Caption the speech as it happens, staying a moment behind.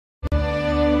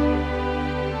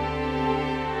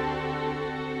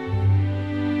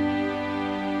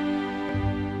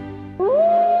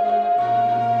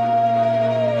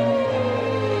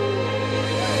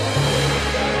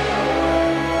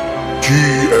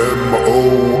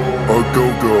GMO A Go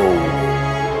Go.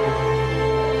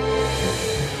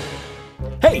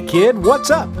 Hey kid,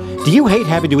 what's up? Do you hate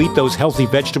having to eat those healthy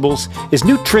vegetables? Is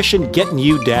nutrition getting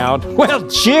you down? Well,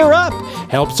 cheer up!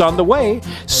 Help's on the way.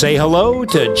 Say hello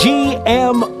to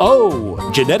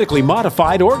GMO, genetically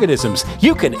modified organisms.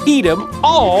 You can eat them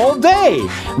all day.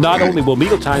 Not only will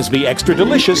mealtimes be extra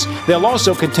delicious, they'll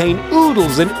also contain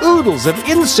oodles and oodles of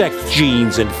insect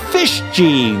genes and fish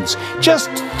genes.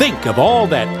 Just think of all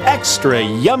that extra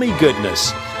yummy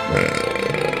goodness.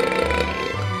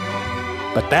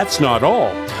 But that's not all.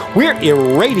 We're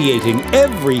irradiating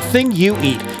everything you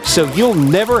eat, so you'll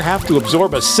never have to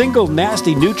absorb a single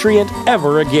nasty nutrient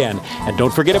ever again. And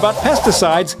don't forget about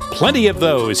pesticides, plenty of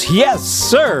those. Yes,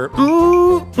 sir.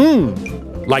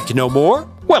 Like to know more?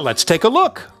 Well, let's take a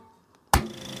look.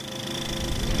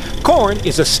 Corn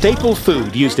is a staple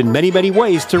food used in many, many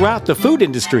ways throughout the food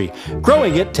industry.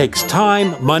 Growing it takes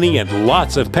time, money, and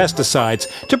lots of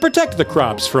pesticides to protect the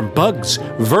crops from bugs,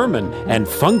 vermin, and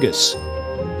fungus.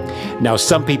 Now,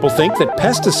 some people think that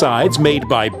pesticides made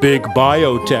by big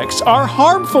biotechs are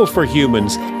harmful for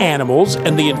humans, animals,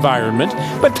 and the environment,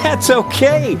 but that's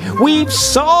okay. We've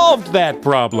solved that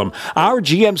problem. Our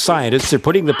GM scientists are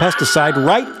putting the pesticide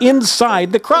right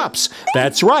inside the crops.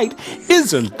 That's right.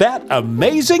 Isn't that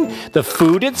amazing? The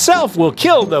food itself will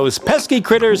kill those pesky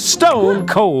critters stone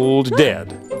cold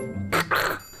dead.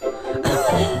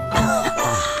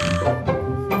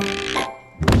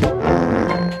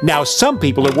 Now, some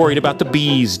people are worried about the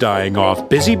bees dying off.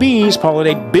 Busy bees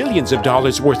pollinate billions of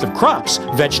dollars worth of crops,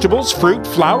 vegetables, fruit,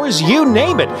 flowers, you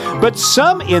name it. But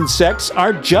some insects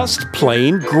are just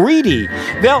plain greedy.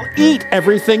 They'll eat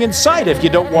everything in sight if you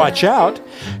don't watch out.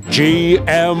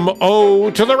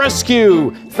 GMO to the rescue!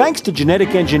 Thanks to genetic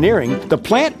engineering, the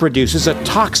plant produces a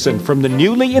toxin from the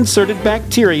newly inserted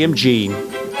bacterium gene.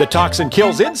 The toxin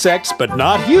kills insects, but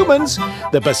not humans.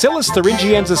 The Bacillus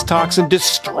thuringiensis toxin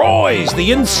destroys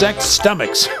the insects'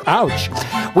 stomachs. Ouch.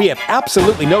 We have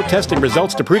absolutely no testing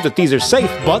results to prove that these are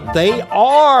safe, but they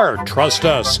are. Trust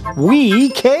us. We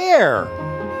care.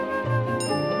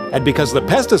 And because the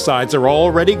pesticides are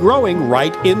already growing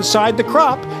right inside the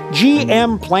crop,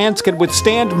 GM plants can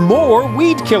withstand more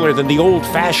weed killer than the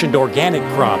old-fashioned organic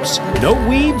crops. No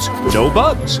weeds, no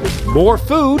bugs. More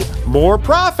food, more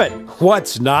profit.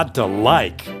 What's not to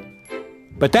like?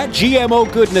 But that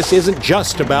GMO goodness isn't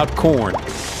just about corn.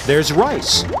 There's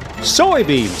rice,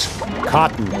 soybeans,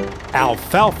 cotton,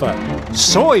 alfalfa,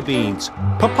 soybeans,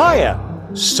 papaya,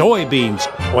 soybeans,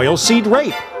 oilseed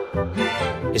rape.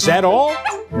 Is that all?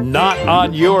 Not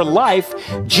on your life.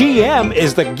 GM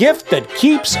is the gift that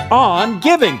keeps on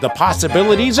giving. The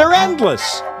possibilities are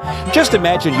endless. Just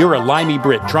imagine you're a limey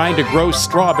Brit trying to grow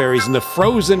strawberries in the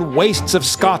frozen wastes of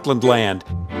Scotland land.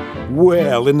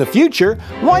 Well, in the future,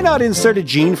 why not insert a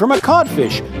gene from a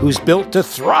codfish who's built to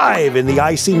thrive in the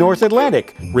icy North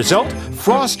Atlantic? Result,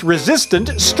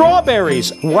 frost-resistant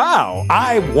strawberries. Wow,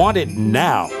 I want it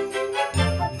now.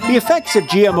 The effects of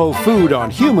GMO food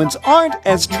on humans aren't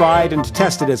as tried and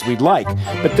tested as we'd like,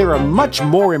 but there are much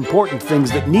more important things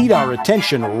that need our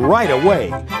attention right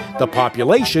away. The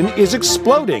population is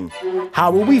exploding.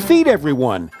 How will we feed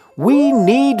everyone? We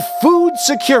need food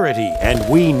security, and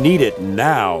we need it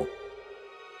now.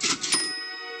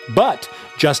 But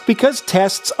just because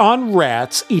tests on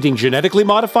rats eating genetically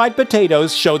modified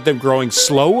potatoes showed them growing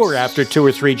slower after 2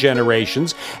 or 3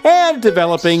 generations and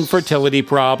developing fertility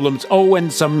problems,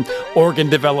 and some organ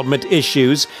development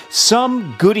issues,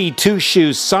 some goody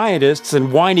two-shoes scientists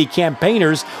and whiny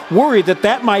campaigners worry that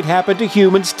that might happen to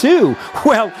humans too.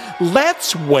 Well,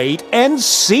 let's wait and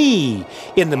see.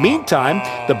 In the meantime,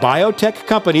 the biotech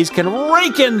companies can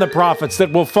rake in the profits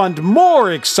that will fund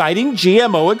more exciting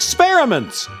GMO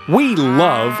experiments. We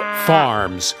love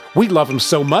farms. We love them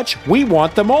so much, we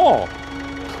want them all.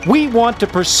 We want to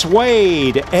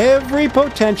persuade every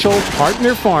potential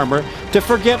partner farmer to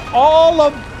forget all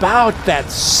about that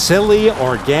silly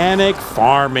organic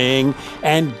farming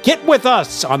and get with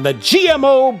us on the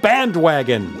GMO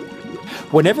bandwagon.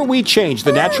 Whenever we change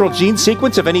the natural gene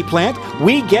sequence of any plant,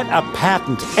 we get a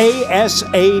patent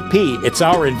ASAP. It's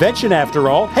our invention after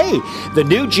all. Hey, the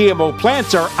new GMO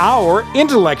plants are our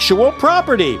intellectual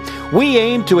property. We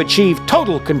aim to achieve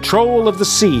total control of the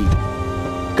seed.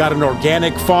 Got an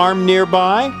organic farm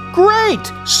nearby?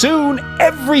 Great! Soon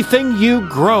everything you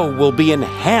grow will be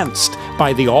enhanced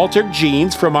by the altered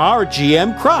genes from our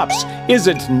GM crops.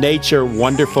 Isn't nature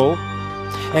wonderful?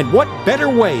 And what better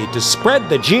way to spread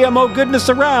the GMO goodness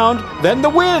around than the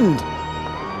wind?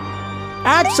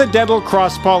 Accidental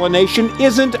cross-pollination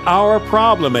isn't our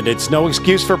problem, and it's no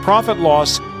excuse for profit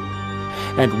loss.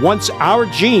 And once our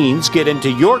genes get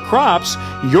into your crops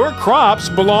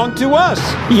belong to us.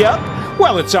 Yep.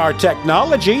 Well, it's our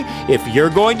technology. If you're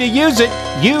going to use it,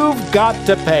 you've got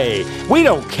to pay. We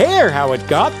don't care how it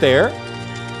got there.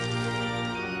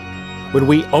 When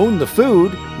we own the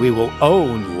food, we will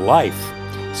own life.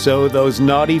 So those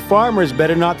naughty farmers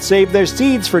better not save their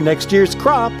seeds for next year's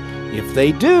crop. If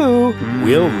they do,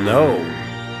 we'll know.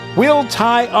 We'll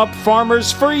tie up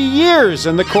farmers for years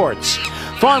in the courts.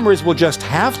 Farmers will just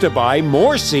have to buy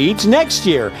more seeds next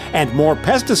year, and more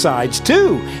pesticides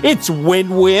too. It's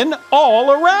win-win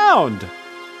all around.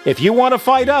 If you want to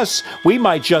fight us, we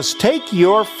might just take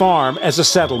your farm as a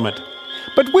settlement.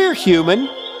 But we're human.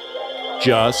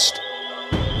 Just.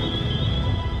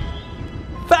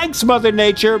 Thanks, Mother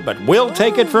Nature, but we'll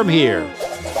take it from here.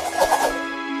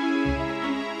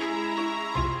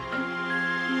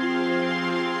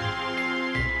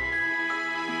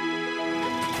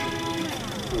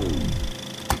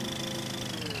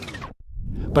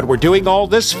 But we're doing all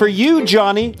this for you,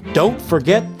 Johnny. Don't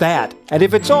forget that. And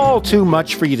if it's all too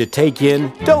much for you to take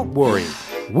in, don't worry.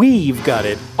 We've got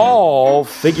it all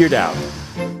figured out.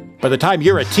 By the time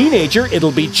you're a teenager,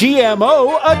 it'll be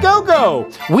GMO A Go Go.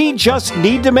 We just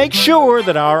need to make sure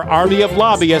that our army of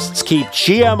lobbyists keep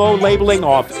GMO labeling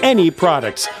off any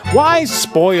products. Why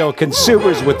spoil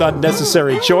consumers with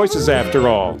unnecessary choices after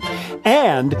all?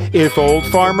 And if old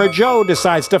Farmer Joe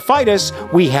decides to fight us,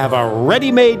 we have a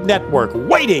ready-made network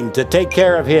waiting to take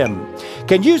care of him.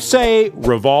 Can you say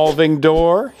revolving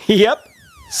door? Yep.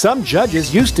 Some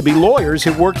judges used to be lawyers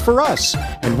who worked for us,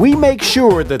 and we make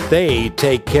sure that they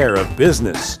take care of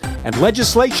business. And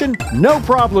legislation, no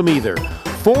problem either.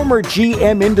 Former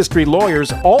GM industry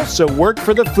lawyers also work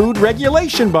for the food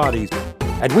regulation bodies.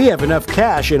 And we have enough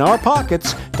cash in our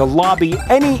pockets to lobby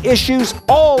any issues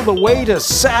all the way to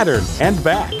Saturn and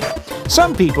back.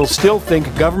 Some people still think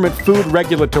government food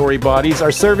regulatory bodies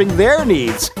are serving their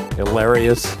needs.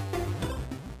 Hilarious.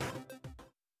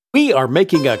 We are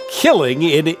making a killing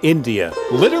in India.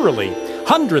 Literally,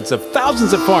 hundreds of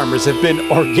thousands of farmers have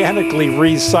been organically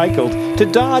recycled to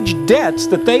dodge debts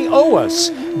that they owe us.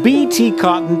 BT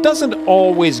cotton doesn't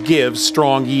always give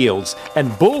strong yields,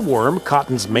 and bollworm,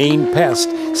 cotton's main pest,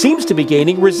 seems to be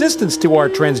gaining resistance to our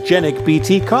transgenic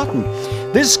BT cotton.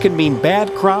 This can mean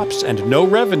bad crops and no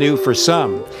revenue for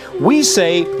some. We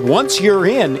say, once you're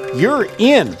in, you're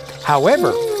in.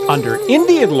 However, under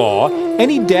Indian law,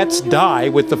 any debts die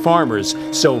with the farmers,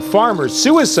 so farmer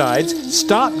suicides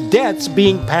stop debts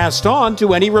being passed on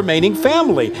to any remaining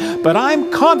family. But I'm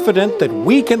confident that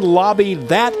we can lobby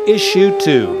that issue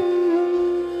too.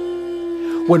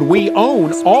 When we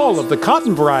own all of the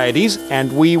cotton varieties,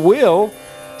 and we will,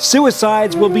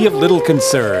 suicides will be of little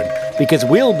concern, because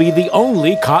we'll be the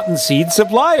only cottonseed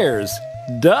suppliers.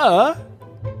 Duh!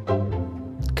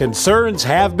 Concerns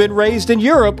have been raised in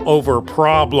Europe over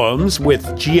problems with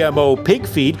GMO pig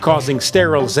feed causing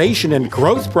sterilization and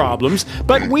growth problems,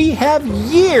 but we have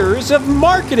years of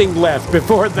marketing left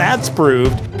before that's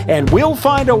proved, and we'll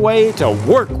find a way to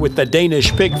work with the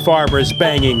Danish pig farmers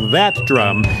banging that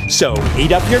drum. So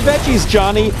eat up your veggies,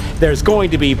 Johnny. There's going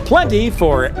to be plenty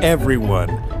for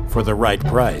everyone for the right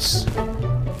price.